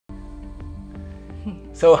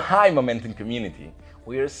So hi Momentom community,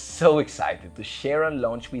 we are so excited to share and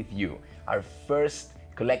launch with you our first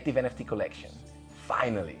collective NFT collection,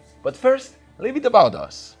 finally. But first, a little bit about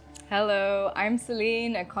us. Hello, I'm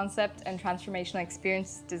Celine, a concept and transformational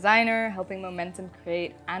experience designer, helping Momentom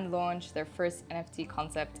create and launch their first NFT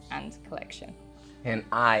concept and collection. And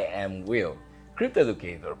I am Will, crypto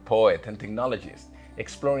educator, poet, and technologist,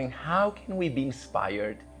 exploring how can we be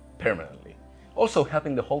inspired permanently. Also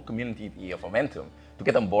helping the whole community of Momentom to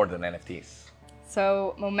get on board on NFTs.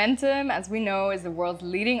 So Momentom, as we know, is the world's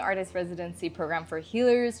leading artist residency program for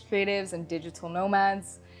healers, creatives, and digital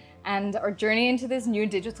nomads. And our journey into this new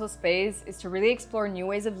digital space is to really explore new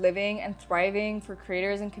ways of living and thriving for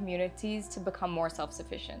creators and communities to become more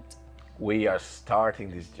self-sufficient. We are starting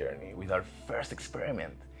this journey with our first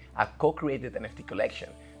experiment, a co-created NFT collection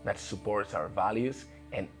that supports our values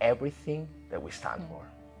and everything that we stand for.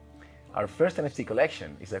 Our first NFT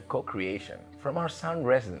collection is a co-creation from our sound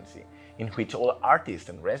residency, in which all artists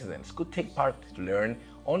and residents could take part to learn,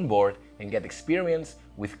 on board, and get experience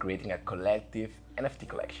with creating a collective NFT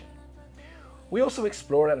collection. We also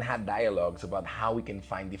explored and had dialogues about how we can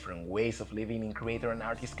find different ways of living in creator and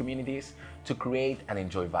artist communities to create and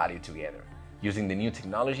enjoy value together, using the new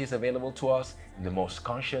technologies available to us in the most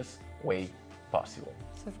conscious way possible.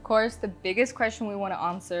 So of course, the biggest question we want to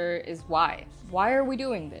answer is why? Why are we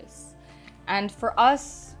doing this? And for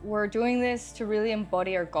us, we're doing this to really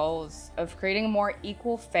embody our goals of creating a more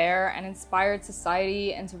equal, fair, and inspired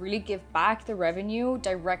society, and to really give back the revenue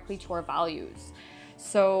directly to our values.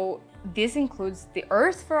 So this includes the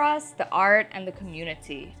earth for us, the art, and the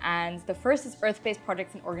community. And the first is earth-based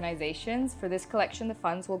projects and organizations. For this collection, the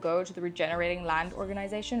funds will go to the regenerating land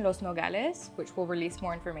organization, Los Nogales, which we'll release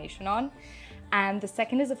more information on. And the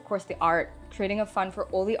second is, of course, the art, creating a fund for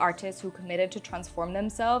all the artists who committed to transform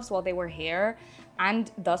themselves while they were here, and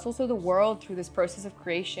thus also the world through this process of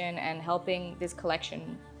creation and helping this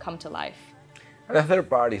collection come to life. And the third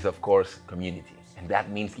part is, of course, community, and that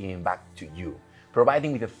means giving back to you,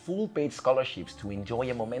 providing with a full paid scholarships to enjoy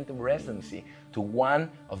a Momentom residency to one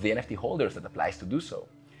of the NFT holders that applies to do so.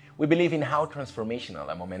 We believe in how transformational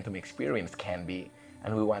a Momentom experience can be,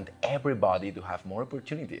 and we want everybody to have more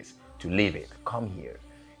opportunities to live it. Come here.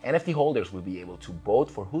 NFT holders will be able to vote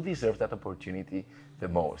for who deserves that opportunity the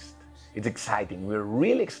most. It's exciting. We're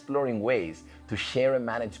really exploring ways to share and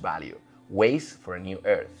manage value, ways for a new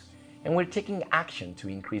earth. And we're taking action to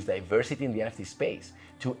increase diversity in the NFT space,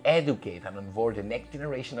 to educate and onboard the next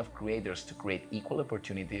generation of creators to create equal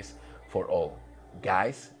opportunities for all.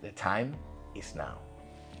 Guys, the time is now.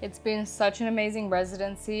 It's been such an amazing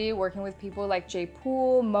residency working with people like Jay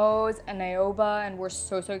Poole, Mose, and Nioba, and we're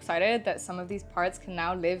so excited that some of these parts can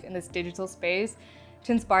now live in this digital space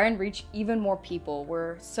to inspire and reach even more people.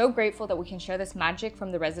 We're so grateful that we can share this magic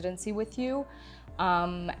from the residency with you.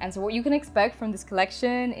 And so what you can expect from this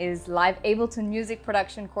collection is live Ableton music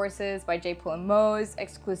production courses by Jay Poole and Mose,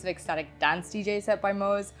 exclusive ecstatic dance DJ set by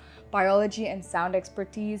Mose, biology and sound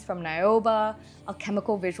expertise from Nioba,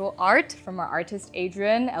 alchemical visual art from our artist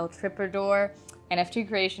Adrian, El Tripador, NFT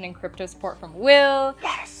creation and crypto support from Will,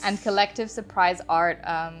 yes, and collective surprise art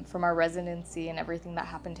from our residency and everything that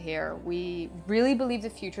happened here. We really believe the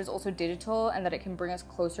future is also digital and that it can bring us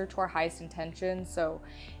closer to our highest intentions. So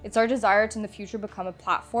it's our desire to in the future become a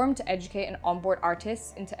platform to educate and onboard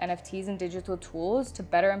artists into NFTs and digital tools to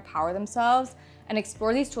better empower themselves and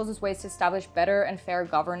explore these tools as ways to establish better and fair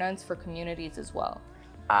governance for communities as well.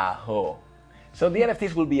 Aho. So the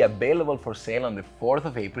NFTs will be available for sale on the 4th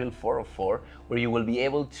of April, 404, where you will be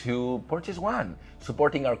able to purchase one,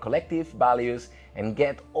 supporting our collective values and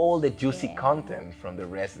get all the juicy content from the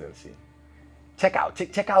residency. Check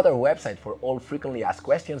out our website for all frequently asked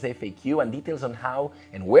questions, FAQ, and details on how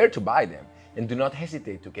and where to buy them. And do not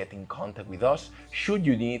hesitate to get in contact with us should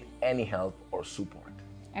you need any help or support.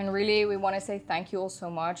 And really, we want to say thank you all so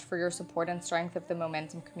much for your support and strength of the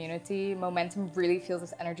Momentom community. Momentom really feels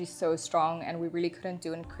this energy so strong, and we really couldn't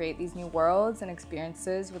do and create these new worlds and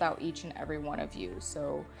experiences without each and every one of you.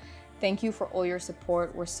 So thank you for all your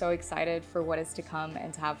support. We're so excited for what is to come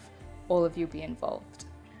and to have all of you be involved.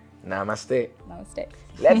 Namaste. Namaste.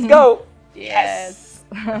 Let's go. Yes.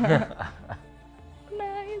 Nice.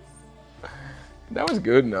 That was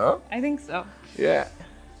good, no? I think so. Yeah.